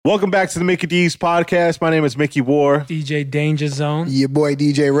Welcome back to the Mickey D's podcast. My name is Mickey War. DJ Danger Zone. Your boy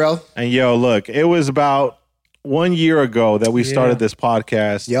DJ Rel. And yo, look, it was about 1 year ago that we started this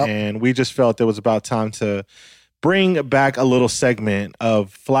podcast. Yep. And we just felt it was about time to bring back a little segment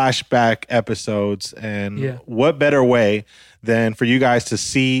of flashback episodes. And what better way than for you guys to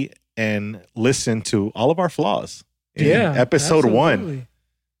see and listen to all of our flaws in episode absolutely. 1.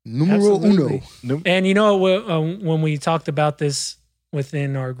 Numero uno. And you know, when we talked about this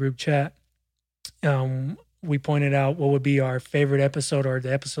within our group chat, we pointed out what would be our favorite episode or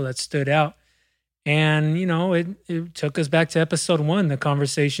the episode that stood out. And, you know, it took us back to episode 1, the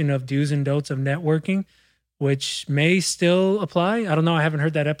conversation of do's and don'ts of networking, which may still apply. I don't know. I haven't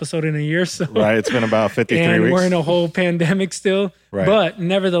heard that episode in a year. So. Right. It's been about 53 and weeks. We're in a whole pandemic still. Right. But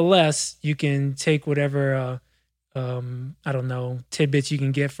nevertheless, you can take whatever, I don't know, tidbits you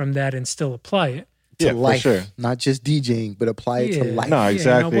can get from that and still apply it. To life, for sure. Not just DJing, but apply it to life. No,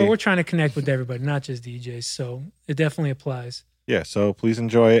 exactly. Well, we're trying to connect with everybody, not just DJs. So it definitely applies. Yeah, so please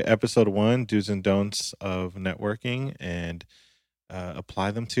enjoy episode 1, do's and don'ts of networking, and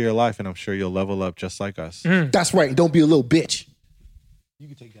apply them to your life, and I'm sure you'll level up just like us. That's right. Don't be a little bitch. You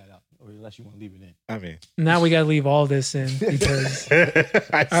can take that out, or unless you want to leave it in. I mean, now we got to leave all this in because.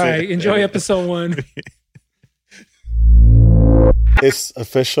 All right, enjoy episode 1. It's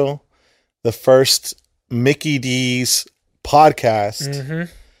official. The first Mickey D's podcast. Mm-hmm.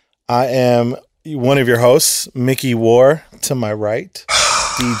 I am one of your hosts, Mickey War, to my right,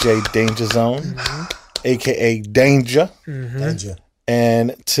 DJ Danger Zone, aka Danger. Danger.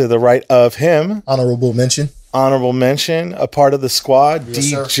 And to the right of him, Honorable mention, a part of the squad,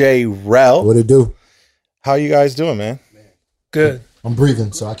 Yes, DJ Rel. What it do? How you guys doing, man? Good. I'm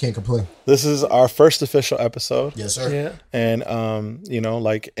breathing, so I can't complain. This is our first official episode. Yes, sir. Yeah. And, you know,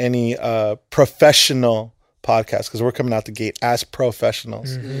 like any professional podcast, because we're coming out the gate as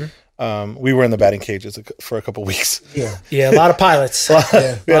professionals. We were in the batting cages for a couple weeks. Yeah. A lot of pilots.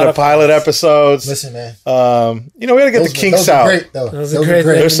 Yeah. We had a pilot episodes. Listen, man. You know, we got to get the kinks those out. Are great, though. Those are great.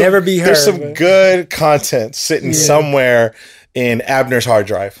 There's some, never be heard. there's some good content sitting somewhere in Abner's hard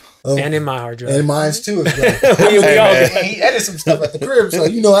drive. And in my hard drive. And mine's too. As well. we all man. get He edited some stuff at the crib, so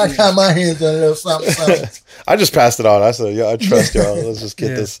you know I got my hands on a little something. I just passed it on. I said, yeah, I trust y'all. Let's just get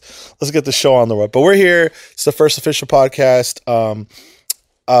this. Let's get the show on the road. But we're here. It's the first official podcast.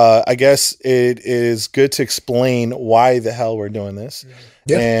 I guess it is good to explain why the hell we're doing this.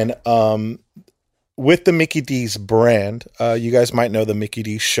 Yeah. And with the Mickey D's brand, you guys might know the Mickey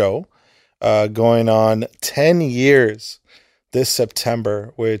D's show, going on 10 years this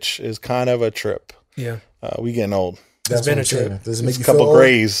September, which is kind of a trip. Yeah. We getting old. That's been what a I'm saying. trip. Does it There's make a you feel couple old?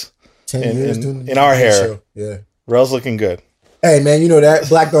 grays 10 years in our hair. show. Yeah. Rel's looking good. Hey, man, you know that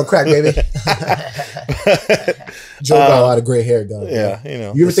black don't crack, baby. Joe got a lot of gray hair, dog. Yeah, you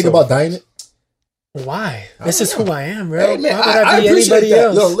know. You ever think about dyeing it? Why? This is who I am, bro. Hey, man, Why would I be appreciate anybody that.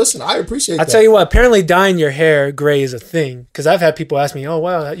 else? No, listen, I appreciate that. I'll tell you what, apparently dyeing your hair gray is a thing. Because I've had people ask me, oh,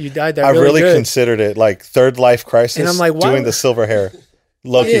 wow, you dyed that I really good. considered it like third life crisis. And I'm like, why doing would- the silver hair.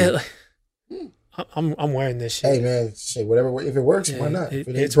 Lucky. Yeah, I'm wearing this shit. Hey, man, shit, whatever. If it works, why not? If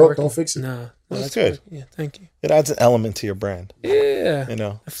it ain't it's broke, working. don't fix it. Nah. That's good. Yeah, thank you. It adds an element to your brand. Yeah. You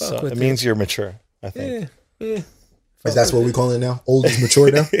know, I fuck so with it it. means you're mature, I think. Yeah. Is that's what we call it now? Old is mature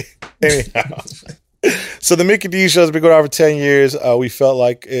now? Anyhow. So the Mickey D show has been going on for 10 years. We felt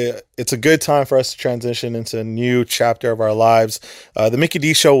like it's a good time for us to transition into a new chapter of our lives. The Mickey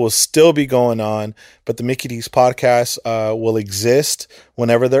D show will still be going on, but the Mickey D's podcast will exist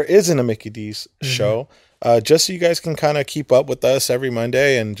whenever there isn't a Mickey D's show. Just so you guys can kind of keep up with us every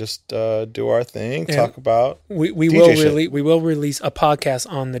Monday and just do our thing, talk about We DJ will release a podcast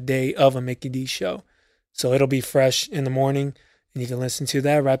on the day of a Mickey D show. So it'll be fresh in the morning and you can listen to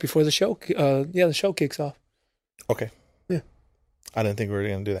that right before the show. The show kicks off. Okay. Yeah. I didn't think we were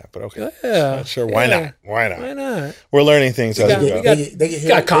going to do that, but okay. Yeah. Sure. Why not? Why not? Why not? We're learning things as we go. They can hear,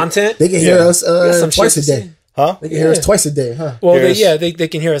 Got content. They can hear us some twice a shit to day. say. Huh? They can hear us twice a day, huh? Well, Here's- they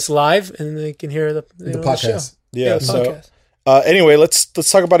can hear us live and they can hear the podcast. show. Yeah. the So podcast. anyway, let's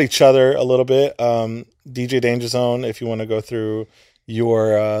talk about each other a little bit. DJ Danger Zone, if you want to go through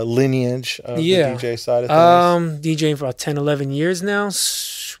your lineage of the DJ side of things. DJing for about 10, 11 years now.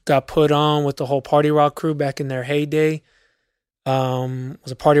 Got put on with the whole Party Rock crew back in their heyday.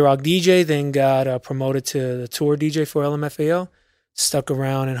 Was a Party Rock DJ, then got promoted to the tour DJ for LMFAO. Stuck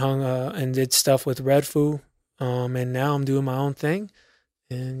around and hung and did stuff with Red Foo. And now I'm doing my own thing.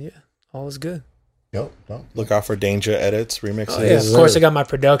 And yeah, all is good. Yep. Look out for Danger edits, remixes. Oh, yeah, of course, I got my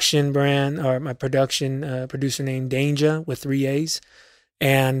production brand or my production producer named Danger with 3 A's.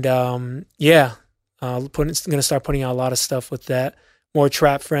 And going to start putting out a lot of stuff with that. more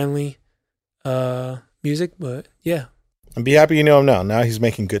trap friendly music. But yeah. And be happy you know him now. Now he's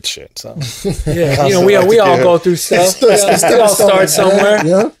making good shit. So yeah, we all go through stuff. We all start somewhere.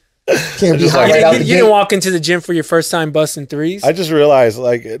 Yeah. Can't be high You right out the didn't gate. walk into the gym for your first time busting threes. I just realized,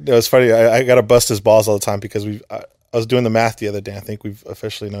 like, it was funny. I got to bust his balls all the time because I was doing the math the other day. I think we've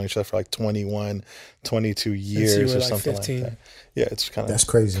officially known each other for like 21, 22 years or something 15. Like that. Yeah, it's kind of, that's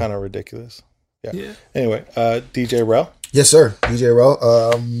crazy. Kind of ridiculous. Yeah. Anyway, DJ Rel. Yes, sir. DJ Rel.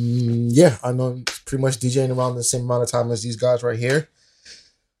 Yeah, I know pretty much DJing around the same amount of time as these guys right here.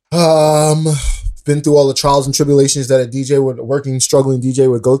 Been through all the trials and tribulations that struggling DJ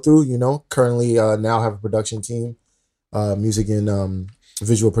would go through, Currently now have a production team, music and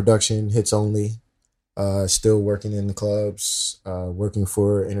visual production, hits only. Still working in the clubs, working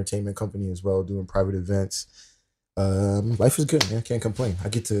for an entertainment company as well, doing private events. Life is good, man. Can't complain. I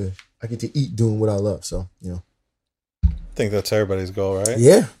get to eat doing what I love, so I think that's everybody's goal, right?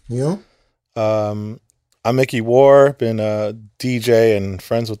 Yeah, I'm Mickey War, been a DJ and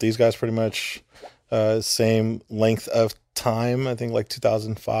friends with these guys pretty much same length of time. I think like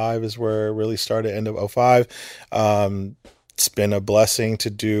 2005 is where it really started, end of 2005. It's been a blessing to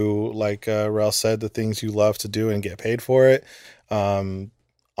do, like Rel said, the things you love to do and get paid for it.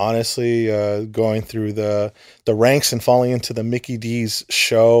 Honestly, going through the ranks and falling into the Mickey D's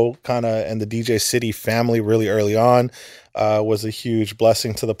show kind of and the DJ City family really early on was a huge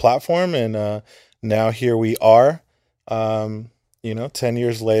blessing to the platform. And now here we are, 10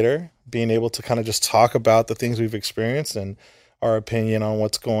 years later, being able to kind of just talk about the things we've experienced and our opinion on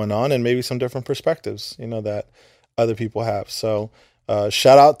what's going on and maybe some different perspectives, that other people have. So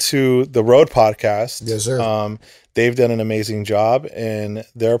shout out to the Road Podcast. Yes, sir. They've done an amazing job and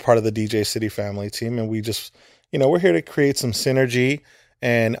they're part of the DJ City family team. And we just, we're here to create some synergy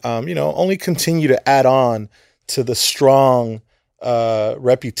and, only continue to add on to the strong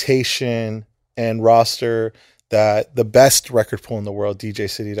reputation and roster that the best record pool in the world,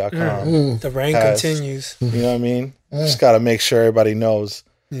 DJCity.com. The reign continues. You know what I mean? Just got to make sure everybody knows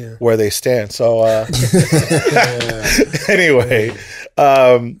where they stand. So anyway,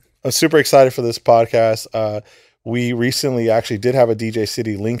 I'm super excited for this podcast. We recently actually did have a DJ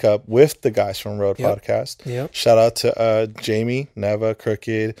City link up with the guys from Road Podcast. Yep. Shout out to Jamie, Neva,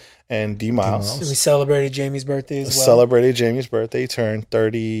 Crooked, and D Miles. We celebrated Jamie's birthday as well. Celebrated Jamie's birthday. He turned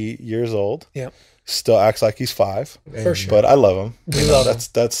 30 years old. Yep. Still acts like he's 5. For sure. But I love him. We love him.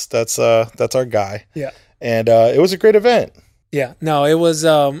 That's our guy. Yeah. And it was a great event. Yeah. No, it was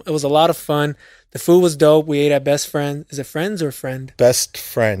a lot of fun. The food was dope. We ate at Best Friend. Is it Friends or Friend? Best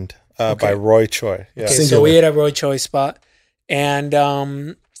Friend by Roy Choi. Yeah. Okay, so we ate at Roy Choi's spot. And,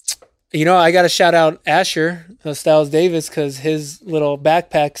 I got to shout out Asher, Styles Davis, because his little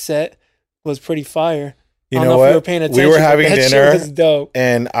backpack set was pretty fire. You know what? You were paying attention, we were having that dinner. Shit was dope.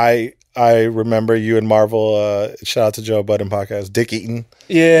 And I remember you and Marvel, shout out to Joe Budden podcast, Dick Eaton.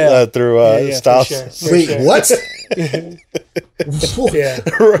 Yeah. Through Styles. Wait, what? Yeah.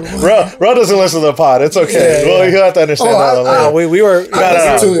 Ro doesn't listen to the pod. It's okay. Well, he'll have to understand that. We were.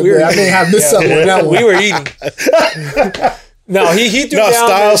 I may have missed something with that one. We were eating. No, he threw down.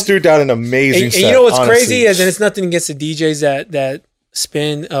 Styles threw down an amazing set. You know what's crazy is, and it's nothing against the DJs that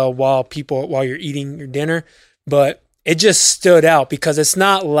spin while you're eating your dinner, but it just stood out because it's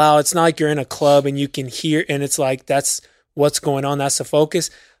not loud. It's not like you're in a club and you can hear, and it's like that's what's going on. That's the focus.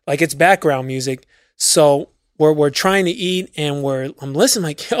 Like it's background music. So we're trying to eat and I'm listening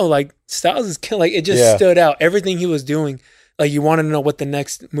like, yo, like Styles is killing. Like it just stood out. Everything he was doing, like you wanted to know what the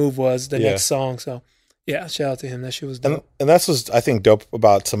next move was, the next song. So yeah, shout out to him. That shit was dope. And that's what's I think dope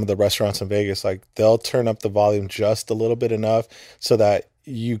about some of the restaurants in Vegas. Like they'll turn up the volume just a little bit enough so that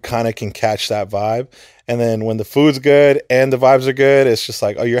you kind of can catch that vibe. And then when the food's good and the vibes are good, it's just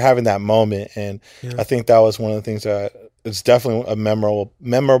like, oh, you're having that moment. And I think that was one of the things that it's definitely a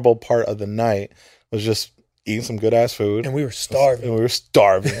memorable part of the night was just eating some good ass food. And we were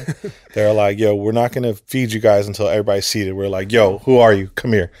starving. They're like, yo, we're not going to feed you guys until everybody's seated. We're like, yo, who are you?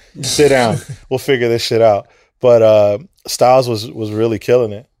 Come here. Sit down. We'll figure this shit out. But Styles was really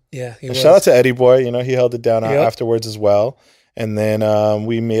killing it. Yeah. Shout out to Eddie Boy. He held it down afterwards as well. And then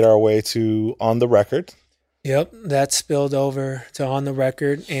we made our way to On the Record. Yep. That spilled over to On the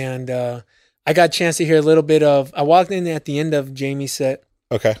Record. And I got a chance to hear a little bit of, I walked in at the end of Jamie's set.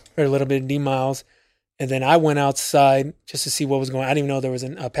 Okay. Heard a little bit of D Miles. And then I went outside just to see what was going on. I didn't even know there was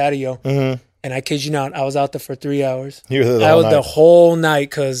a patio. Mm-hmm. And I kid you not, I was out there for 3 hours. You were there the whole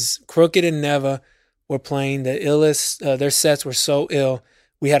night because Crooked and Neva were playing the illest. Their sets were so ill.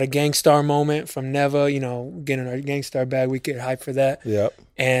 We had a Gangstar moment from Neva, getting our Gangstar bag. We get hyped for that. Yep.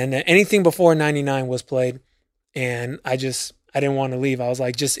 And anything before 99 was played. And I I didn't want to leave. I was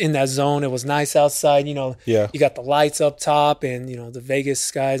like just in that zone. It was nice outside, you got the lights up top and, the Vegas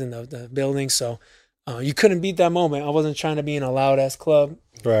skies and the buildings. So you couldn't beat that moment. I wasn't trying to be in a loud ass club,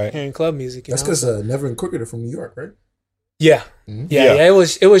 hearing club music. That's because Never and Quicker are from New York, right? Yeah. Mm-hmm. Yeah. It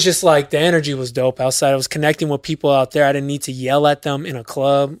was just like the energy was dope outside. I was connecting with people out there. I didn't need to yell at them in a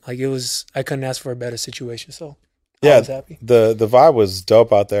club. Like I couldn't ask for a better situation. So I was happy. The vibe was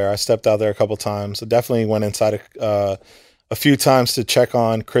dope out there. I stepped out there a couple times. I definitely went inside a few times to check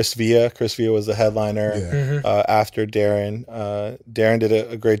on Chris Villa. Chris Villa was the headliner after Darren. Darren did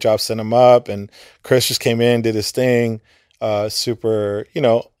a great job setting him up, and Chris just came in, did his thing. Super,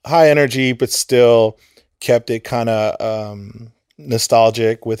 high energy, but still kept it kind of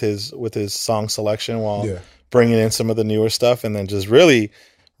nostalgic with his song selection while bringing in some of the newer stuff, and then just really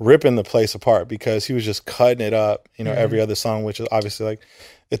ripping the place apart because he was just cutting it up. Every other song, which is obviously like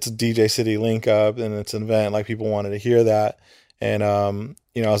it's a DJ City link up and it's an event, like people wanted to hear that. And I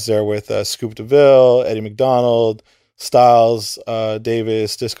was there with Scoop DeVille, Eddie McDonald, Styles,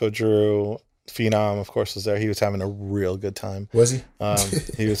 Davis, Disco Drew. Phenom, of course, was there. He was having a real good time. Was he?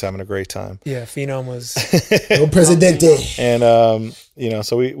 He was having a great time. Yeah, Phenom was. El Presidente. And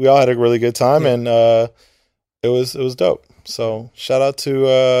so we all had a really good time, and it was dope. So shout out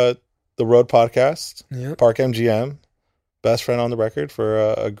to the Road Podcast, Park MGM, best friend on the record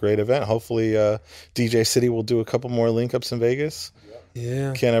for a great event. Hopefully, DJ City will do a couple more link ups in Vegas.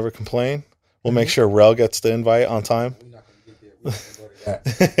 Yeah, can't ever complain. We'll make sure Rel gets the invite on time.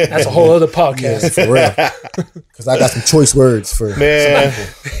 That's a whole other podcast, for real. Because I got some choice words for man.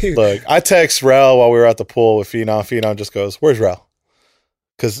 Look, I text Rel while we were at the pool with Phenom. Phenom just goes, "Where's Rel?"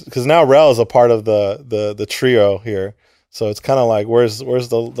 Because now Rel is a part of the trio here, so it's kind of like, where's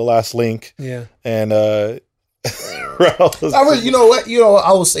the last link? Yeah, and Rel. You know what?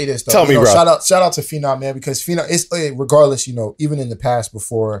 I will say this though. Tell me, bro. Shout out to Phenom, man, because Phenom is regardless. Even in the past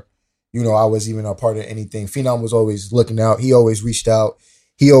before. I was even a part of anything. Phenom was always looking out. He always reached out.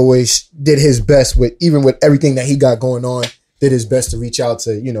 He always did his best with everything that he got going on, did his best to reach out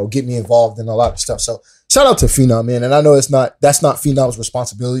to, get me involved in a lot of stuff. So shout out to Phenom, man. And I know that's not Phenom's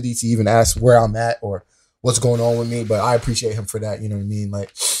responsibility to even ask where I'm at or what's going on with me, but I appreciate him for that. You know what I mean?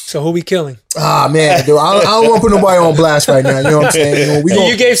 Like, so who we killing? Man, dude, I don't want to put nobody on blast right now. You know what I'm saying?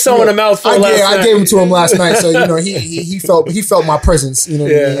 You gave someone a mouthful last night. I gave him to him last night, so he felt my presence. You know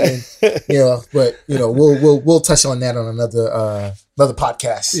what I mean? And, but we'll touch on that on another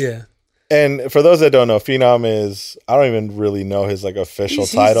podcast. Yeah. And for those that don't know, Phenom is, I don't even really know his official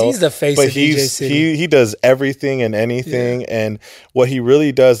title. He's the face of DJ City. He does everything and anything. Yeah. And what he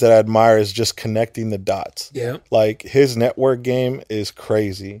really does that I admire is just connecting the dots. Yeah. Like his network game is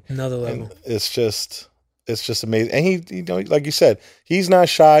crazy. Another level. And it's just amazing. And he like you said, he's not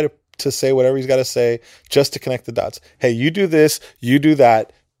shy to say whatever he's got to say just to connect the dots. Hey, you do this, you do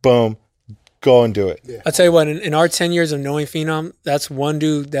that, boom. Go and do it. Yeah. I'll tell you what, in our 10 years of knowing Phenom, that's one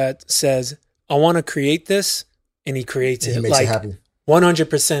dude that says, I want to create this, and he creates it. He makes it happen.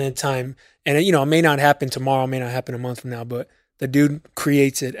 100% of the time. And, it may not happen tomorrow, it may not happen a month from now, but the dude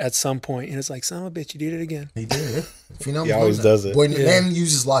creates it at some point, and it's like, son of a bitch, you did it again. He did. Phenom he always does it. Boy, man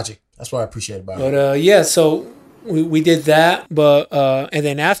uses logic. That's what I appreciate about it. But, so we did that, but and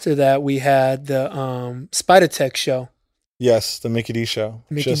then after that, we had the Spider Tech show. Yes, the Mickey D show.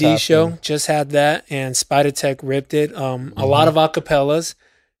 Mickey D show just had that, and Spider Tech ripped it. A lot of acapellas,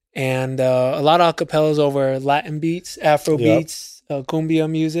 and a lot of acapellas over Latin beats, Afro beats, cumbia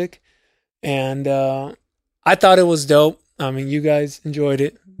music, and I thought it was dope. I mean, you guys enjoyed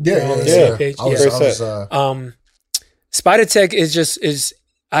it. Yeah. Spider Tech is.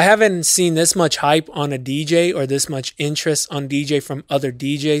 I haven't seen this much hype on a DJ or this much interest on DJ from other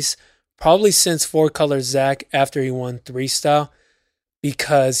DJs. Probably since Four Color Zach after he won 3 Style,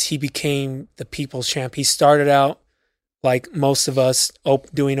 because he became the people's champ. He started out like most of us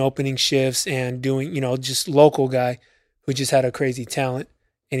doing opening shifts and doing, just local guy who just had a crazy talent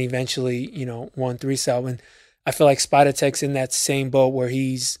and eventually, won 3 Style. And I feel like Spider Tech's in that same boat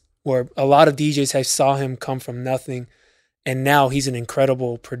where a lot of DJs have saw him come from nothing. And now he's an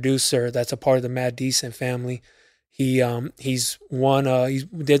incredible producer that's a part of the Mad Decent family. He's won. He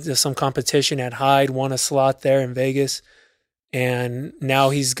did some competition at Hyde, won a slot there in Vegas, and now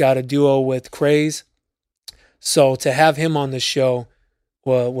he's got a duo with Craze. So to have him on the show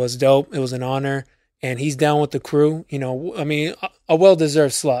was dope. It was an honor, and he's down with the crew. A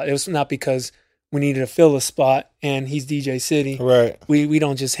well-deserved slot. It was not because we needed to fill a spot, and he's DJ City. Right. We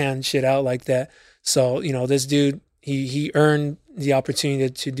don't just hand shit out like that. So this dude he earned the opportunity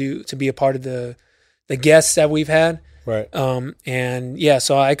to be a part of the guests that we've had. Right.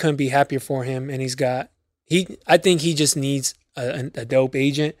 So I couldn't be happier for him. And I think he just needs a dope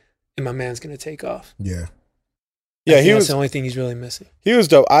agent, and my man's gonna take off. Yeah. Yeah, That's the only thing he's really missing. He was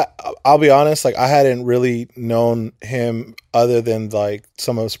dope. I'll be honest, like I hadn't really known him other than like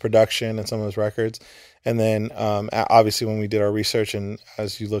some of his production and some of his records. And then obviously when we did our research and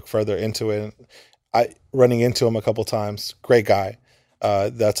as you look further into it, running into him a couple times, great guy.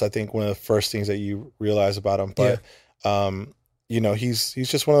 That's I think one of the first things that you realize about him. But you know, he's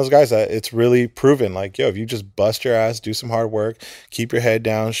just one of those guys that it's really proven. Like, yo, if you just bust your ass, do some hard work, keep your head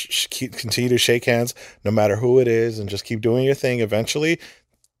down, continue to shake hands, no matter who it is, and just keep doing your thing. Eventually,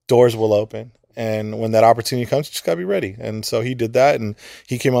 doors will open, and when that opportunity comes, you just gotta be ready. And so he did that, and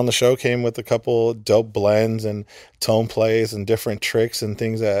he came on the show, came with a couple dope blends and tone plays and different tricks and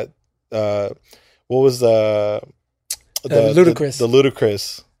things that. What was the Ludacris? The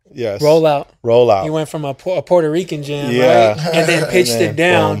Ludacris. Yes. Rollout. He went from a Puerto Rican jam, right? And then pitched it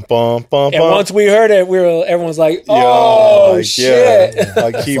down. Boom, boom, and once we heard it, everyone's like, "Oh shit!" Yeah.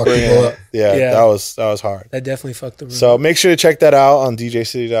 Like keep bringing it. Yeah, that was hard. That definitely fucked the room. So make sure to check that out on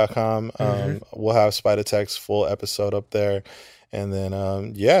DJcity.com. We'll have Spider Tech's full episode up there, and then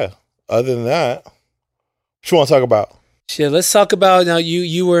other than that, what you want to talk about? Shit, let's talk about now.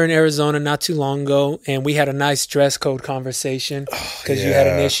 You were in Arizona not too long ago, and we had a nice dress code conversation because you had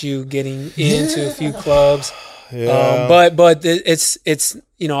an issue getting into a few clubs. Yeah. But it's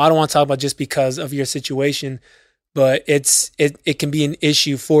I don't want to talk about just because of your situation, but it can be an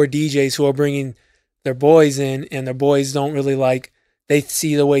issue for DJs who are bringing their boys in, and their boys don't really like. They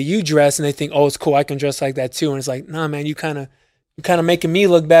see the way you dress, and they think, oh, it's cool, I can dress like that too. And it's like, nah, man, you kind of making me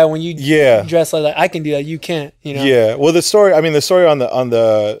look bad when you dress like that. I can do that. You can't, you know? Yeah. Well, the story on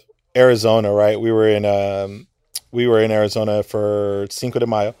the Arizona, right? We were in Arizona for Cinco de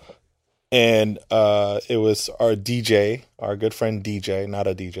Mayo, and it was our DJ, our good friend DJ, not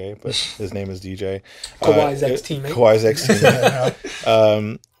a DJ, but his name is DJ. Kawhi's ex-teammate. Kawhi's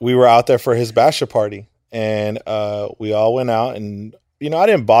ex-teammate. We were out there for his bachelor party, and we all went out, and I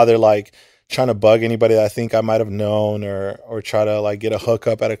didn't bother like trying to bug anybody that I think I might have known or try to like get a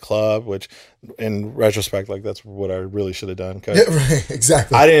hookup at a club, which in retrospect, like that's what I really should have done. Right,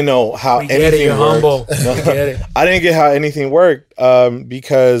 exactly. I didn't know how anything worked. Humble. I didn't get how anything worked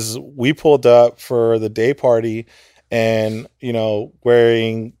because we pulled up for the day party and,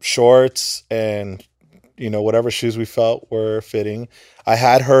 wearing shorts and, whatever shoes we felt were fitting. I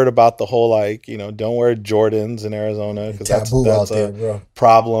had heard about the whole don't wear Jordans in Arizona because that's a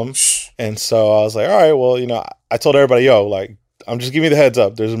problem. And so I was like, all right, well, I told everybody, I'm just giving you the heads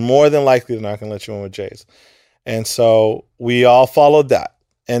up. There's more than likely they're not going to let you in with Jays. And so we all followed that.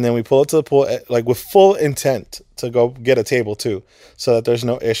 And then we pull up to the pool like with full intent to go get a table too, so that there's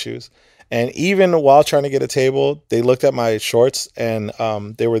no issues. And even while trying to get a table, they looked at my shorts and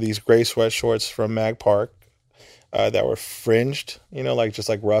they were these gray sweat shorts from Mag Park. That were fringed, just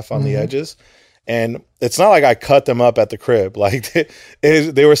rough on the edges. And it's not like I cut them up at the crib. Like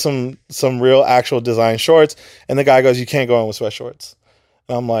they were some real actual design shorts. And the guy goes, you can't go in with sweat shorts.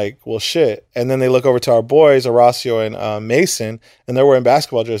 And I'm like, well, shit. And then they look over to our boys, Horacio and Mason, and they're wearing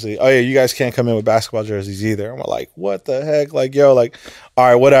basketball jerseys. Oh yeah, you guys can't come in with basketball jerseys either. I'm like, what the heck? Like, all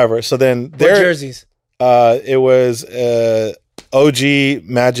right, whatever. So then their jerseys. It was OG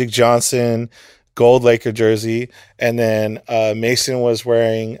Magic Johnson gold Laker jersey, and then Mason was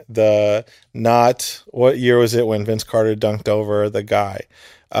wearing what year was it when Vince Carter dunked over the guy?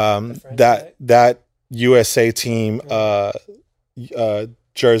 That USA team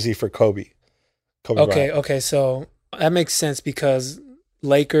jersey for Kobe. Okay, so that makes sense because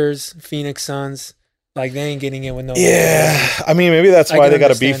Lakers, Phoenix Suns, like they ain't getting in with no. Yeah, I mean maybe that's why they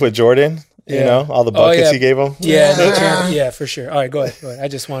got a beef with Jordan. All the buckets he gave them. Yeah, for sure. All right, go ahead. I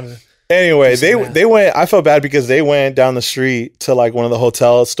just wanted to. Anyway, they went. I felt bad because they went down the street to like one of the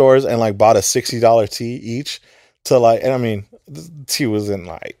hotel stores and like bought a $60 tee each to like. And I mean, the tee wasn't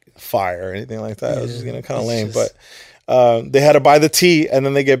like fire or anything like that. It was just kind of lame. But they had to buy the tee and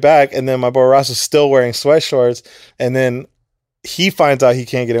then they get back and then my boy Ross is still wearing sweat shorts and then he finds out he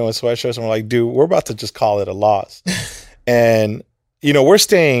can't get in with sweat shorts and we're like, dude, we're about to just call it a loss. And we're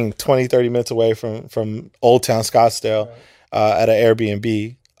staying 20, 30 minutes away from Old Town Scottsdale at an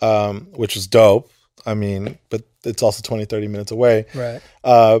Airbnb. Which was dope. I mean, but it's also 20, 30 minutes away. Right.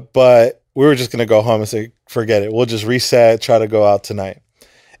 But we were just going to go home and say, forget it. We'll just reset, try to go out tonight.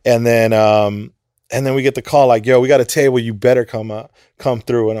 And then we get the call like, yo, we got a table. You better come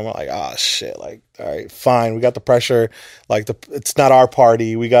through. And I'm like, oh shit. Like, all right, fine. We got the pressure. Like it's not our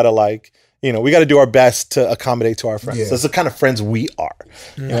party. We got to you know, we got to do our best to accommodate to our friends. Yeah. That's the kind of friends we are.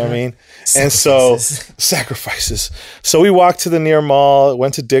 You know what I mean? And so sacrifices. So we walked to the near mall,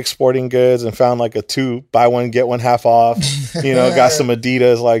 went to Dick's Sporting Goods and found like a 2 buy one, get one half off, you know, got some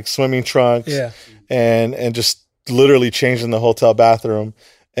Adidas like swimming trunks and just literally changed in the hotel bathroom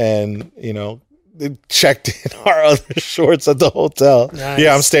and, you know, checked in our other shorts at the hotel. Nice.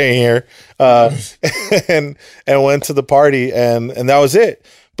 Yeah, I'm staying here. And went to the party and that was it.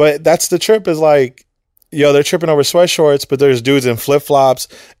 But that's the trip is like, yo, they're tripping over sweatshorts, but there's dudes in flip-flops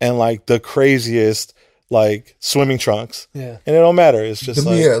and like the craziest like swimming trunks. Yeah. And it don't matter. It's just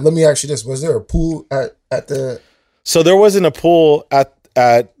let me ask you this. Was there a pool at the So there wasn't a pool at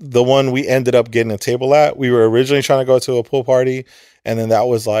the one we ended up getting a table at. We were originally trying to go to a pool party and then that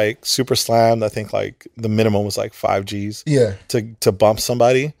was like super slammed. I think like the minimum was like 5 G's to bump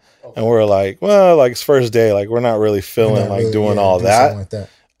somebody. Okay. And we were like, well, like it's first day, like we're not really feeling like really, doing all that. Like that.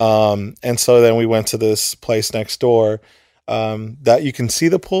 And so then we went to this place next door that you can see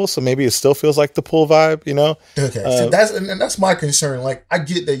the pool, so maybe it still feels like the pool vibe, you know? Okay, so that's my concern. Like, I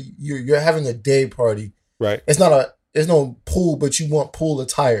get that you're having a day party, right? There's no pool, but you want pool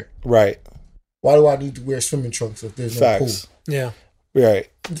attire, right? Why do I need to wear swimming trunks if there's no pool? Yeah, right.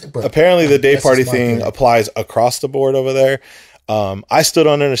 But apparently, the day party thing applies across the board over there. I still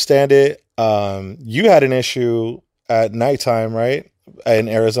don't understand it. You had an issue at nighttime, right? In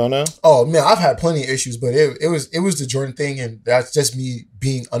Arizona? Oh man, I've had plenty of issues, but it was the Jordan thing, and that's just me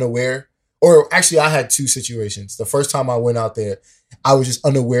being unaware. Or actually, I had 2 situations. The first time I went out there, I was just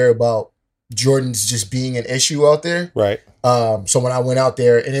unaware about Jordans just being an issue out there. Right. So when I went out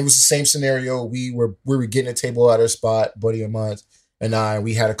there, and it was the same scenario, we were getting a table at a spot, buddy of mine and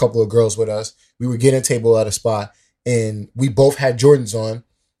we had a couple of girls with us. We were getting a table at a spot, and we both had Jordans on.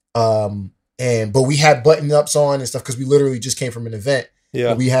 But we had button ups on and stuff because we literally just came from an event.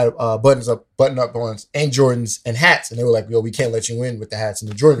 Yeah, we had button up ones and Jordans and hats, and they were like, "Yo, we can't let you in with the hats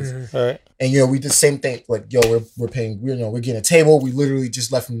and the Jordans." Mm-hmm. All right. And we did the same thing. Like, yo, we're paying. We're getting a table. We literally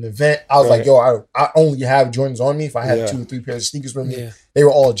just left from the event. I was like, yo, I only have Jordans on me. If I had 2 or 3 pairs of sneakers with me, they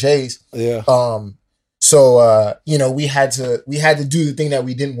were all J's. Yeah. So we had to do the thing that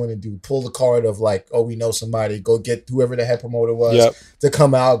we didn't want to do. Pull the card of like, oh, we know somebody. Go get whoever the head promoter was to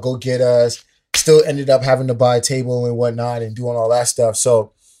come out. Go get us. Still ended up having to buy a table and whatnot and doing all that stuff.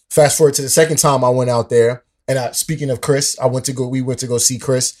 So fast forward to the second time I went out there, and speaking of Chris, we went to go see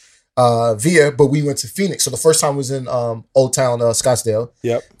Chris but we went to Phoenix. So the first time was in Old Town Scottsdale.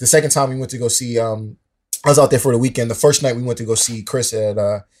 Yep. The second time we went to go see I was out there for the weekend. The first night we went to go see Chris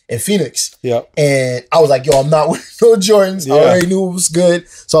in Phoenix. Yep. And I was like, yo, I'm not wearing no Jordans. Yeah. I already knew it was good.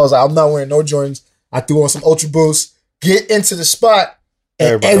 So I was like, I'm not wearing no Jordans. I threw on some Ultra Boost, get into the spot.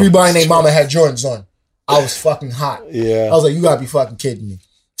 And everybody and their mama had Jordans on. I was fucking hot. Yeah. I was like, you gotta be fucking kidding me.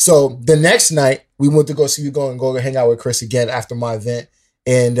 So the next night, we went to go hang out with Chris again after my event.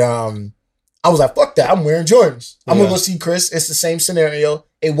 And I was like, fuck that. I'm wearing Jordans. I'm gonna go see Chris. It's the same scenario.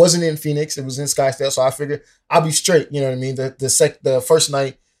 It wasn't in Phoenix. It was in Scottsdale. So I figured I'll be straight. You know what I mean? The first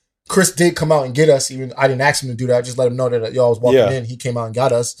night, Chris did come out and get us. Even I didn't ask him to do that. I just let him know that y'all was walking in. He came out and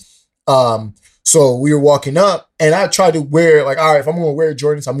got us. So we were walking up, and I tried to wear, like, all right, if I'm going to wear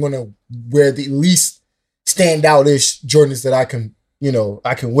Jordans, I'm going to wear the least standout-ish Jordans that I can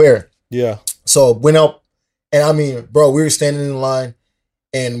wear. Yeah. So went up, and I mean, bro, we were standing in line,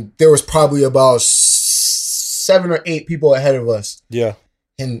 and there was probably about 7 or 8 people ahead of us. Yeah.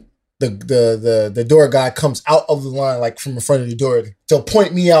 And the door guy comes out of the line, like from the front of the door, to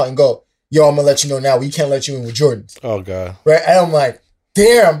point me out and go, yo, I'm going to let you know now, we can't let you in with Jordans. Oh, God. Right? And I'm like,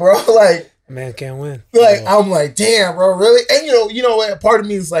 damn, bro, like, man can't win. Like, I'm like, damn, bro, really? And you know what? Part of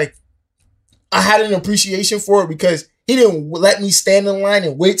me is like, I had an appreciation for it because he didn't let me stand in line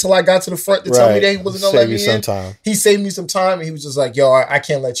and wait till I got to the front to tell me that he wasn't gonna let me in. Time. He saved me some time, and he was just like, yo, I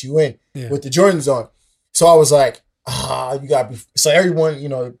can't let you in with the Jordans on. So I was like, you gotta be. So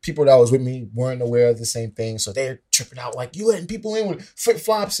everyone, people that was with me weren't aware of the same thing, so they're tripping out like, you letting people in with flip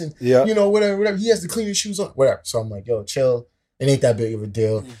flops and whatever. He has to clean his shoes on, whatever. So I'm like, yo, chill. It ain't that big of a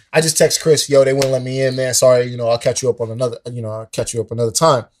deal. I just text Chris, yo, they wouldn't let me in, man. Sorry, I'll catch you up on another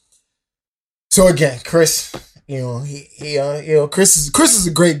time. So again, Chris, Chris is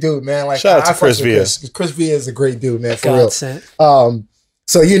a great dude, man. Like, shout out to Chris Villa. Chris Villa is a great dude, man, for real.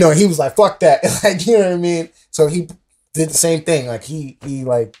 So he was like, fuck that. Like, you know what I mean? So he did the same thing. Like he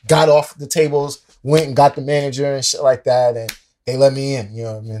like got off the tables, went and got the manager and shit like that, and they let me in. You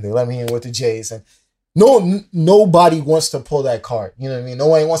know what I mean? They let me in with the Jays, and nobody wants to pull that card. You know what I mean?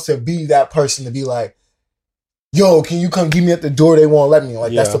 Nobody wants to be that person to be like, yo, can you come get me at the door? They won't let me.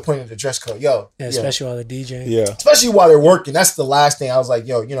 Like, that's the point of the dress code. Yo. Yeah, especially while the DJ. Yeah. Especially while they're working. That's the last thing I was like,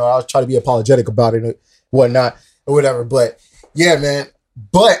 yo, I'll try to be apologetic about it and whatnot or whatever. But yeah, man.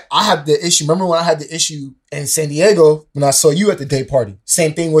 But I have the issue. Remember when I had the issue in San Diego when I saw you at the day party?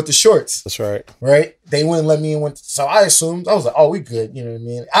 Same thing with the shorts. That's right. Right? They wouldn't let me in. So I assumed, I was like, oh, we good. You know what I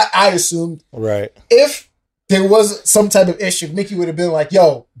mean? I assumed if there was some type of issue, Mickey would have been like,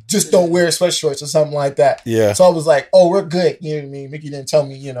 yo, just don't wear sweatshorts or something like that. Yeah. So I was like, oh, we're good. You know what I mean? Mickey didn't tell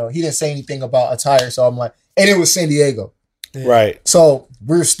me, he didn't say anything about attire. So I'm like, and it was San Diego. Yeah. Right. So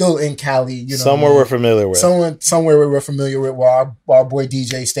we're still in Cali, somewhere we're familiar with. Somewhere we were familiar with where our boy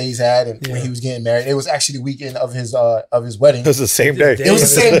DJ stays at, and when he was getting married. It was actually the weekend of his wedding. It was the same day. It was the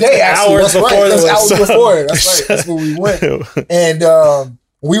same day, actually. Hours That's before. Right. That's hours before. That's right. That's where we went. And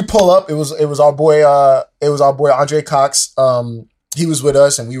we pull up. It was our boy Andre Cox. He was with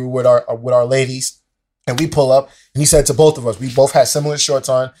us, and we were with our ladies. And we pull up, and he said to both of us, we both had similar shorts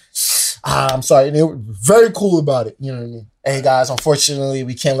on. I'm sorry. And they were very cool about it. You know what I mean? Hey, guys, unfortunately,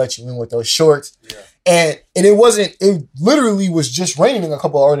 we can't let you in with those shorts. Yeah. And it literally was just raining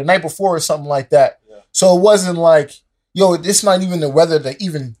or the night before or something like that. Yeah. So it wasn't like, yo, it's not even the weather to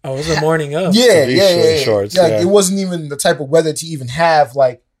even. Oh, it was the morning of. Yeah. Shorts, It wasn't even the type of weather to even have,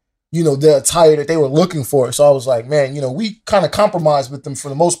 like, the attire that they were looking for. So I was like, man, we kind of compromised with them for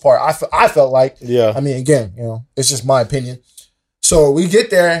the most part. I felt like. Yeah. I mean, again, it's just my opinion. So we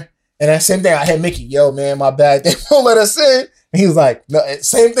get there. And that same thing, I had Mickey, yo, man, my bad. They won't let us in. And he was like, no,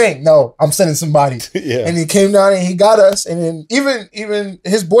 same thing. No, I'm sending somebody. Yeah. And he came down and he got us. And then even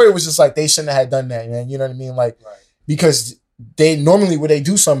his boy was just like, they shouldn't have done that, man. You know what I mean? Like, because they normally, when they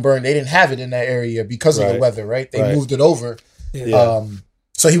do sunburn, they didn't have it in that area because of the weather, right? They moved it over. Yeah.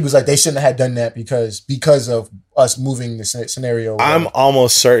 So he was like, they shouldn't have done that because of us moving the scenario. I'm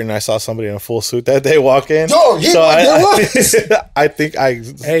almost certain I saw somebody in a full suit that day walk in. Yo, yeah, so I think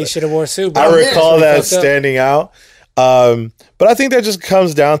Hey, should have wore a suit. Bro. I recall that standing out. But I think that just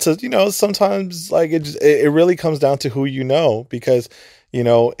comes down to, sometimes like it really comes down to who you know, because, in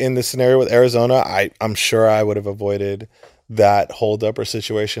the scenario with Arizona, I'm sure I would have avoided that hold up or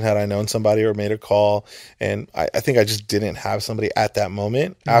situation had I known somebody or made a call. And I think I just didn't have somebody at that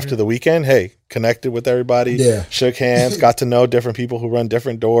moment. After the weekend, hey, connected with everybody, shook hands, got to know different people who run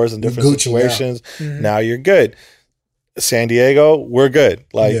different doors and different situations. Now you're good. San Diego, we're good.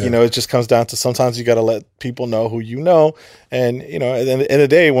 Like, it just comes down to sometimes you got to let people know who you know. And, at the end of the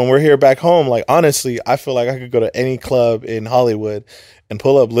day, when we're here back home, like, honestly, I feel like I could go to any club in Hollywood and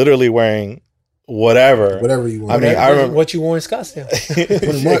pull up literally wearing whatever you want. I mean, I remember what you wore in Scottsdale.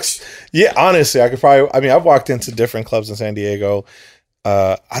 Pretty much. Yeah, honestly, I could probably. I mean, I've walked into different clubs in San Diego.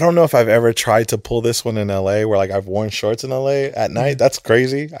 I don't know if I've ever tried to pull this one in LA, where like I've worn shorts in LA at night. That's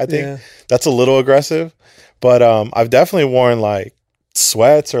crazy. I think that's a little aggressive, but I've definitely worn like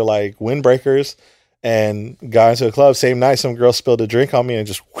sweats or like windbreakers and got into a club. Same night, some girl spilled a drink on me and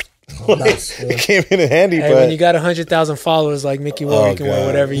just. Nice, it came in handy. Hey, but when you got 100,000 followers like Mickey Wall, you can wear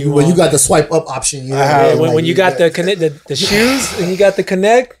whatever you want. When you got the swipe up option, when you got the connect, the shoes, and you got the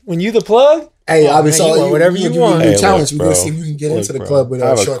connect, when you the plug. Hey, I've been saying whatever you want. Challenge. We're gonna see if you can get into the club with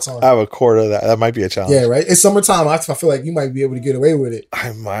shorts on. I have a quarter of that. That might be a challenge. Yeah, right. It's summertime. I feel like you might be able to get away with it.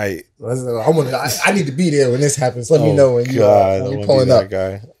 I might. I need to be there when this happens. Let me know when you're pulling up.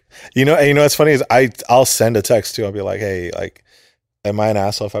 Guy. What's funny is I'll send a text too. I'll be like, hey, like, am I an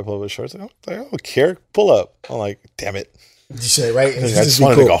asshole if I pull up with shorts? I don't care. Pull up. I'm like, damn it. You say, right? I just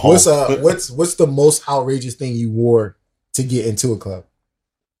wanted to go home. What's the most outrageous thing you wore to get into a club?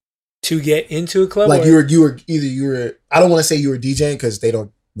 To get into a club? Like you were I don't want to say you were DJing because they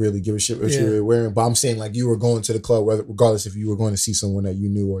don't really give a shit what you were wearing, but I'm saying like you were going to the club, regardless if you were going to see someone that you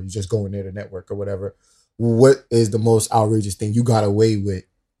knew or you just going there to network or whatever. What is the most outrageous thing you got away with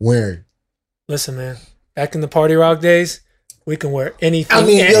wearing? Listen, man, back in the Party Rock days, we can wear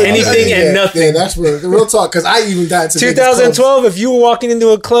anything, and nothing. Yeah, that's real talk. Because I even got into 2012. If you were walking into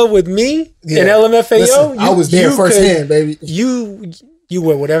a club with me in LMFAO, listen, I was there firsthand, baby. You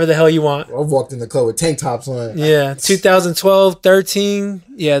wear whatever the hell you want. I walked in the club with tank tops on. Yeah, 2012, 13,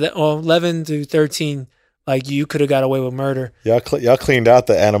 11 to 13. Like you could have got away with murder. Y'all cleaned out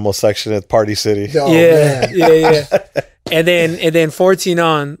the animal section at Party City. Oh, yeah. And then 14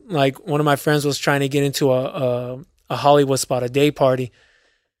 on, like one of my friends was trying to get into a Hollywood spot, a day party,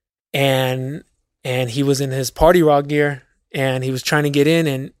 and he was in his Party Rock gear, and he was trying to get in,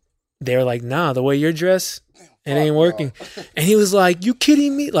 and they were like, "Nah, the way you're dressed, it ain't working." And he was like, "You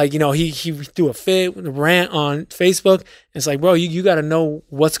kidding me?" Like, he threw a fit, a rant on Facebook. It's like, bro, you got to know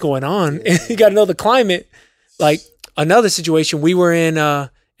what's going on, and you got to know the climate. Like another situation, we were in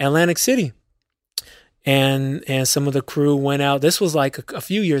Atlantic City, and some of the crew went out. This was like a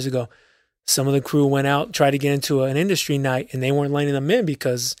few years ago. Some of the crew went out, tried to get into an industry night, and they weren't letting them in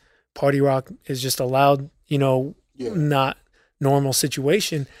because Party Rock is just a loud, not normal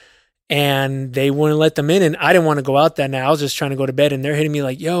situation. And they wouldn't let them in. And I didn't want to go out that night. I was just trying to go to bed. And they're hitting me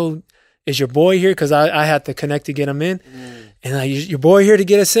like, yo, is your boy here? Because I had to connect to get him in. And like, your boy here to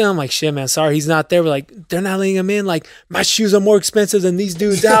get us in? I'm like, shit, man, sorry, he's not there. We're like, they're not letting him in. Like, my shoes are more expensive than these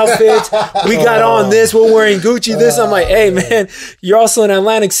dudes' outfits. We got on this. We're wearing Gucci this. I'm like, hey, man, you're also in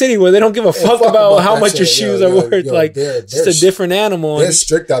Atlantic City where they don't give a fuck about how much your shoes are worth. Like, it's just a different animal. They're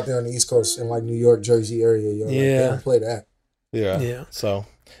strict out there on the East Coast in like New York, Jersey area. Yeah. Like, they don't play that. Yeah. So,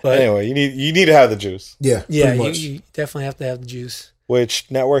 but anyway, you need to have the juice. Yeah. You definitely have to have the juice. Which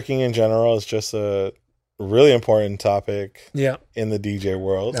networking in general is just a really important topic in the DJ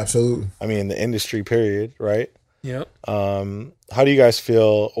world. Absolutely. I mean, the industry period, right? Yep. How do you guys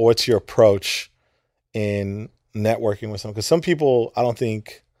feel, or what's your approach in networking with them? Because some people, I don't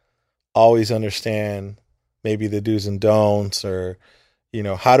think, always understand maybe the do's and don'ts, or,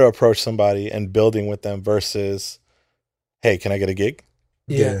 how to approach somebody and building with them versus, hey, can I get a gig?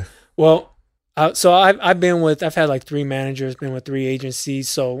 Yeah. Well, so I've had like 3 managers, been with 3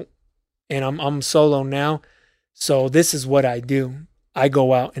 agencies. And I'm solo now. So this is what I do. I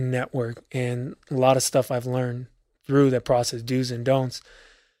go out and network, and a lot of stuff I've learned through that process, do's and don'ts.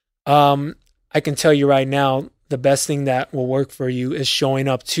 I can tell you right now, the best thing that will work for you is showing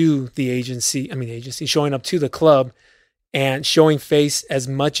up to the showing up to the club and showing face as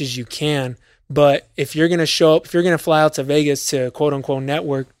much as you can. But if you're going to fly out to Vegas to quote unquote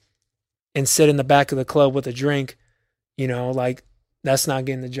network and sit in the back of the club with a drink, that's not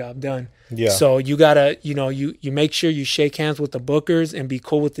getting the job done. Yeah. So you gotta, you make sure you shake hands with the bookers and be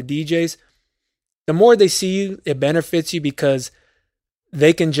cool with the DJs. The more they see you, it benefits you because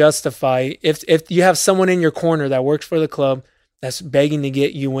they can justify if you have someone in your corner that works for the club that's begging to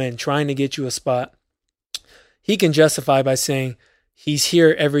get you in, trying to get you a spot. He can justify by saying he's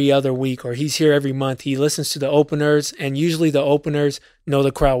here every other week or he's here every month. He listens to the openers, and usually the openers know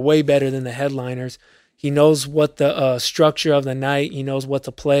the crowd way better than the headliners. He knows what the structure of the night. He knows what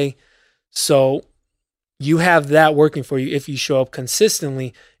to play. So you have that working for you if you show up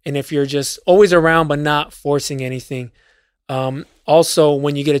consistently and if you're just always around but not forcing anything. Also,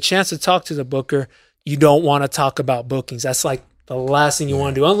 when you get a chance to talk to the booker, you don't want to talk about bookings. That's like the last thing you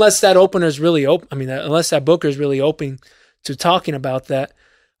want to do, unless that opener's really open. Unless that booker is really open to talking about that.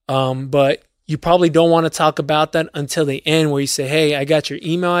 But you probably don't want to talk about that until the end, where you say, "Hey, I got your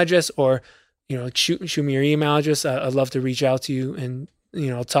email address," or shoot me your email address. I'd love to reach out to you and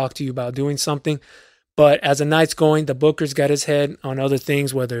talk to you about doing something. But as the night's going, the booker's got his head on other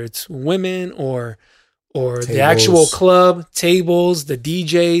things, whether it's women or the actual club, tables, the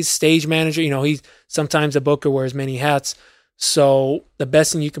DJs, stage manager. Sometimes the booker wears many hats. So the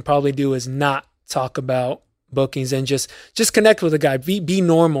best thing you can probably do is not talk about bookings and just connect with the guy. Be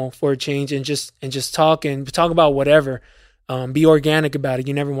normal for a change and just talk about whatever. Be organic about it.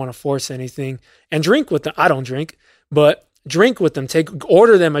 You never want to force anything. And drink with them. I don't drink, but drink with them.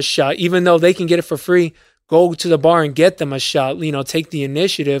 Order them a shot, even though they can get it for free. Go to the bar and get them a shot. Take the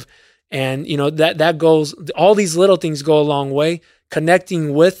initiative, and that goes. All these little things go a long way.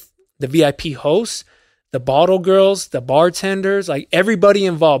 Connecting with the VIP hosts, the bottle girls, the bartenders, like everybody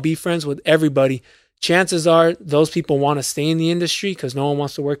involved. Be friends with everybody. Chances are those people want to stay in the industry because no one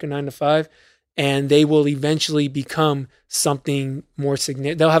wants to work a 9 to 5. And they will eventually become something more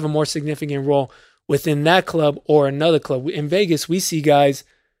significant. They'll have a more significant role within that club or another club. In Vegas, we see guys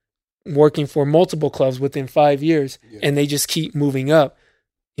working for multiple clubs within 5 years, and they just keep moving up.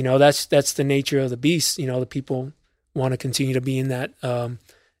 That's the nature of the beast. The people want to continue to be in that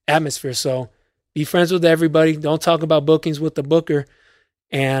atmosphere. So be friends with everybody. Don't talk about bookings with the booker.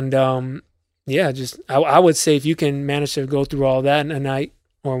 And I would say if you can manage to go through all that in a night,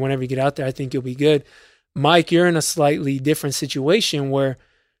 or whenever you get out there, I think you'll be good. Mike, you're in a slightly different situation where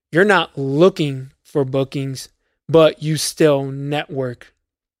you're not looking for bookings, but you still network.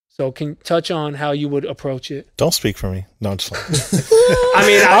 So can you touch on how you would approach it? Don't speak for me. No, I'm just like,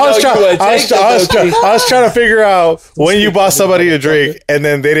 I was trying to figure out when you bought somebody a drink and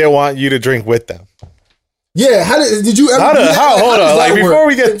then they didn't want you to drink with them. Yeah, did you ever? Hold on, like before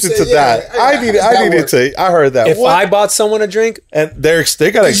we get to that, I heard that. If I bought someone a drink, and they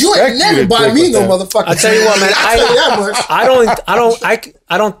gotta expect you ain't never buy me no motherfucker. I tell you what, man,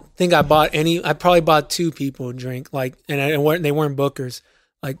 I don't think I bought any. I probably bought 2 people a drink, and they weren't bookers.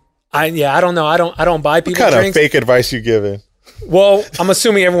 I don't know. I don't buy people what kind drinks. of fake advice you giving? Well, I'm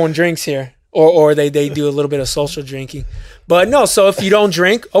assuming everyone drinks here. or they do a little bit of social drinking. But no, so if you don't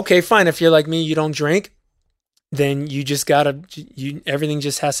drink, okay, fine. If you're like me, you don't drink, then you just gotta, everything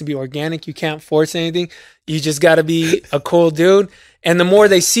just has to be organic. You can't force anything. You just gotta be a cool dude. And the more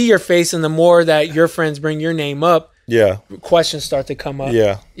they see your face and the more that your friends bring your name up, questions start to come up.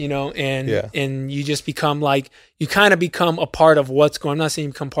 You know, and you just become like, you kind of become a part of what's going on. I'm not saying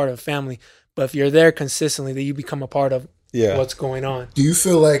you become part of a family, but if you're there consistently, that you become a part of what's going on. Do you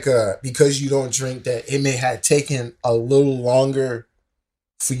feel like because you don't drink that it may have taken a little longer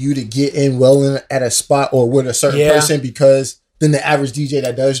for you to get in at a spot or with a certain person because than the average DJ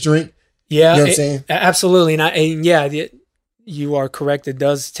that does drink? Yeah. You know what I'm saying? Absolutely. You are correct. It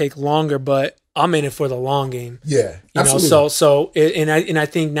does take longer, but I'm in it for the long game. Yeah. You know, I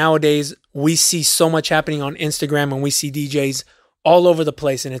think nowadays we see so much happening on Instagram and we see DJs all over the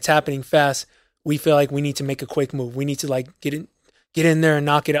place and it's happening fast. We feel like we need to make a quick move. We need to like get in there and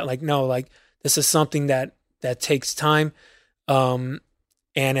knock it out. Like, no, like this is something that takes time. And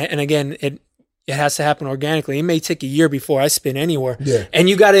again, it has to happen organically. It may take a year before I spin anywhere. Yeah. And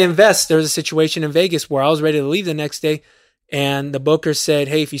you got to invest. There was a situation in Vegas where I was ready to leave the next day and the booker said,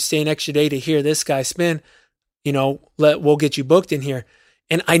 hey, if you stay an extra day to hear this guy spin, you know, we'll get you booked in here.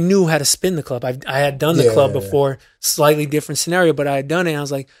 And I knew how to spin the club. I had done the club before, slightly different scenario, but I had done it. And I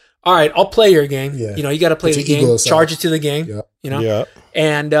was like, all right, I'll play your game. Yeah. You know, you got to play the game, charge it to the game, you know? Yeah.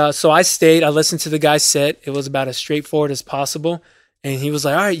 And so I stayed, I listened to the guy's set. It was about as straightforward as possible. And he was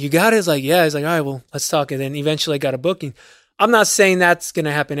like, all right, you got it? I was like, yeah. He's like, all right, well, let's talk. And then eventually I got a booking. I'm not saying that's going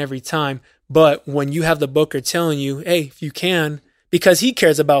to happen every time, but when you have the booker telling you, hey, if you can, because he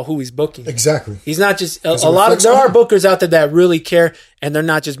cares about who he's booking. Exactly. He's not just, there are bookers out there that really care and they're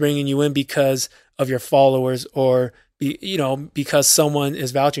not just bringing you in because of your followers or you know, because someone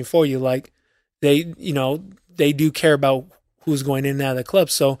is vouching for you. Like they do care about who's going in and out of the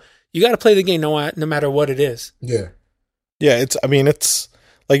club. So you got to play the game no matter what it is. Yeah. Yeah. It's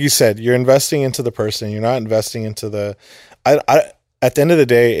like you said, you're investing into the person. You're not investing into at the end of the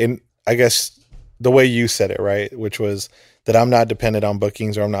day, and I guess the way you said it, right, which was that I'm not dependent on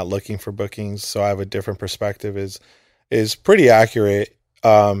bookings or I'm not looking for bookings. So I have a different perspective is pretty accurate.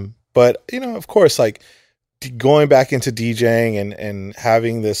 But you know, of course, like, going back into DJing and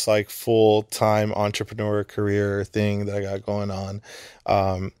having this like full-time entrepreneur career thing that I got going on,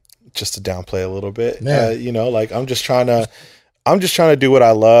 just to downplay a little bit, you know, like I'm just trying to do what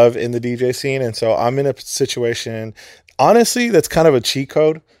I love in the DJ scene. And so I'm in a situation, honestly, that's kind of a cheat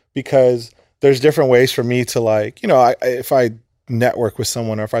code because there's different ways for me to like, you know, if I network with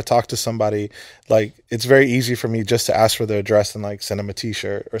someone or if I talk to somebody, like it's very easy for me just to ask for their address and like send them a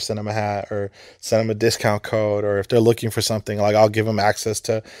t-shirt or send them a hat or send them a discount code, or if they're looking for something, like I'll give them access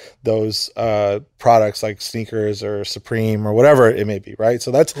to those products like sneakers or Supreme or whatever it may be, right?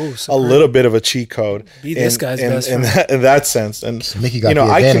 So that's a little bit of a cheat code this guy's best in that sense. And you know,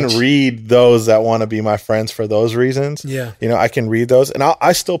 I can read those that want to be my friends for those reasons. Yeah, you know, I can read those and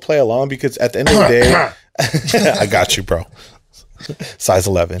I still play along because at the end of the day I got you, bro. Size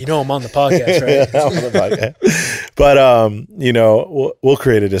 11. You know I'm on the podcast, right? I'm on the podcast. But you know, we'll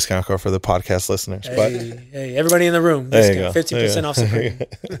create a discount code for the podcast listeners. Hey, everybody in the room, discount, 50% off Supreme.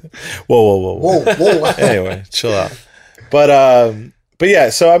 Whoa. Anyway, chill out. But yeah,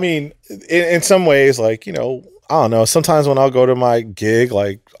 so I mean, in some ways, like, you know, I don't know. Sometimes when I'll go to my gig,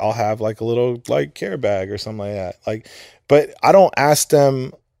 like I'll have like a little like care bag or something like that. Like, but I don't ask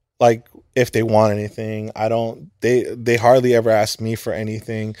them like if they want anything. They hardly ever ask me for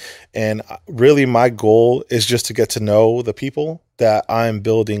anything. And really my goal is just to get to know the people that I'm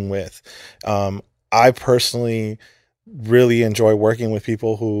building with. I personally really enjoy working with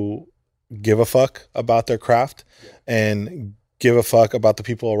people who give a fuck about their craft and give a fuck about the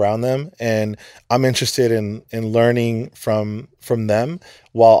people around them. And I'm interested in learning from them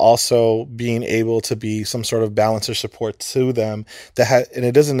while also being able to be some sort of balance or support to them and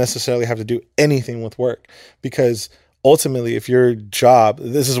it doesn't necessarily have to do anything with work, because ultimately if your job,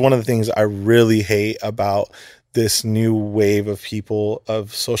 this is one of the things I really hate about this new wave of people,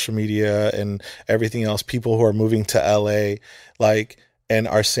 of social media and everything else, people who are moving to LA, like, and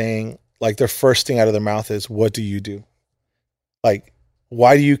are saying like their first thing out of their mouth is, what do you do? Like,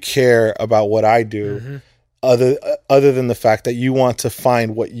 why do you care about what I do other than the fact that you want to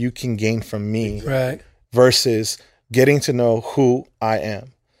find what you can gain from me, right? Versus getting to know who I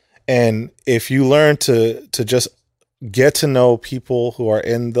am. And if you learn to just get to know people who are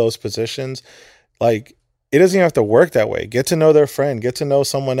in those positions, like, it doesn't even have to work that way. Get to know their friend, get to know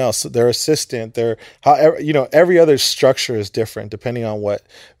someone else, their assistant, however, you know, every other structure is different depending on what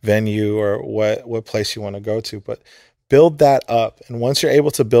venue or what place you want to go to. But build that up. And once you're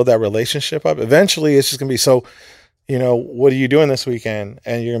able to build that relationship up, eventually it's just going to be, so, you know, what are you doing this weekend?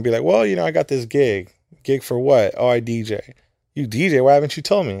 And you're going to be like, well, you know, I got this gig. Gig for what? Oh, I DJ. You DJ, why haven't you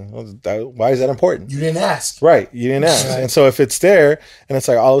told me? Well, why is that important? You didn't ask. Right, you didn't ask. Right. And so if it's there and it's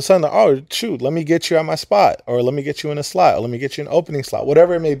like all of a sudden, oh, shoot, let me get you at my spot, or let me get you in a slot, or let me get you an opening slot,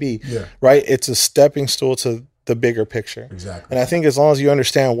 whatever it may be, right? It's a stepping stool to the bigger picture. Exactly. And I think as long as you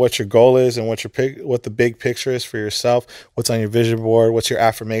understand what your goal is and what the big picture is for yourself, what's on your vision board, what's your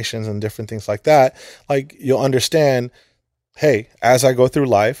affirmations and different things like that, like you'll understand, hey, as I go through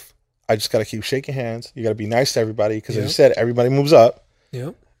life, I just got to keep shaking hands. You got to be nice to everybody because, as you said, everybody moves up.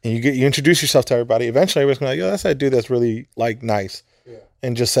 Yep. And you introduce yourself to everybody. Eventually, everybody's going to be like, yo, that's that dude that's really like nice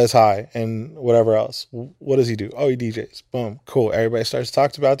and just says hi and whatever else. What does he do? Oh, he DJs. Boom. Cool. Everybody starts to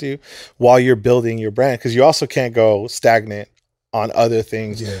talk about you while you're building your brand, because you also can't go stagnant on other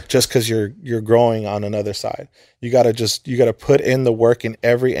things just because you're growing on another side. You got to put in the work in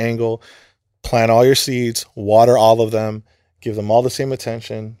every angle, plant all your seeds, water all of them, give them all the same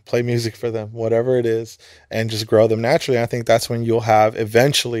attention, play music for them, whatever it is, and just grow them naturally. I think that's when you'll have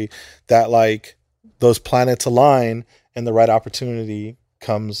eventually that, like, those planets align and the right opportunity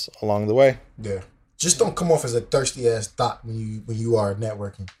comes along the way. Yeah. Just don't come off as a thirsty ass thought when you are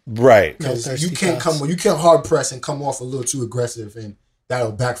networking. Right. Because you can't hard press and come off a little too aggressive, and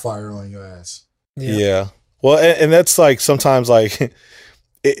that'll backfire on your ass. Yeah. Well, and that's like sometimes like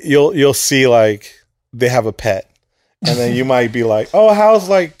you'll see like they have a pet. And then you might be like, oh, how's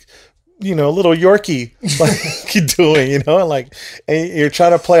like, you know, little Yorkie like doing, you know, and you're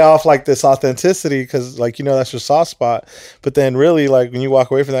trying to play off like this authenticity because, like, you know, that's your soft spot. But then really, like, when you walk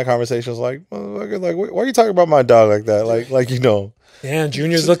away from that conversation, it's like, like, why are you talking about my dog like that? Like, you know. Yeah,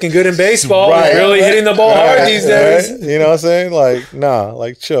 Junior's looking good in baseball. Right. Really hitting the ball hard these days. Right? You know what I'm saying? Like, nah,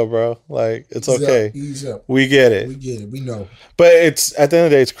 like, chill, bro. Like, it's okay. Ease up. We get it. We know. But it's, at the end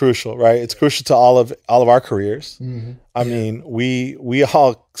of the day, it's crucial, right? It's crucial to all of our careers. Mm-hmm. I mean, we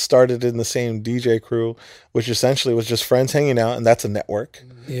all started in the same DJ crew, which essentially was just friends hanging out, and that's a network.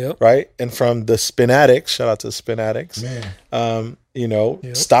 Yep. Right? And from the Spin Addicts, shout out to Spin Addicts. Man. You know,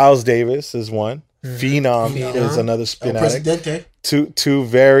 Styles Davis is one. Phenom is another Spin Addict. Two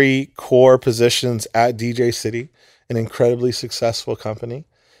very core positions at DJ City, an incredibly successful company.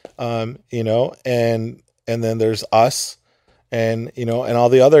 You know, and then there's us, and you know, and all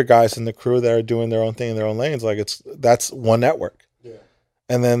the other guys in the crew that are doing their own thing in their own lanes. Like that's one network. Yeah.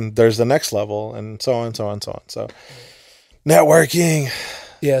 And then there's the next level, and so on and so on and so on. So networking.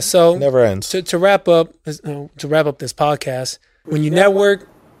 Yeah. So never ends. To wrap up this podcast, when you network,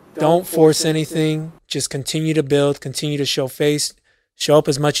 don't force anything. Just continue to build, continue to show face, show up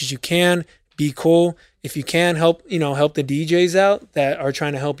as much as you can, be cool. If you can help the DJs out that are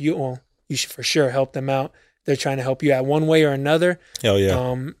trying to help you, well, you should for sure help them out. They're trying to help you out one way or another. Oh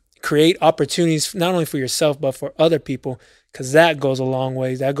yeah. Create opportunities not only for yourself but for other people, because that goes a long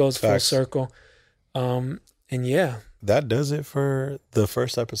way. That goes full circle. And yeah. That does it for the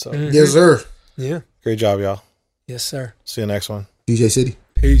first episode. Mm-hmm. Yes, sir. Yeah. Great job, y'all. Yes, sir. See you next one. DJ City.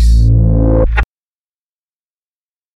 Peace.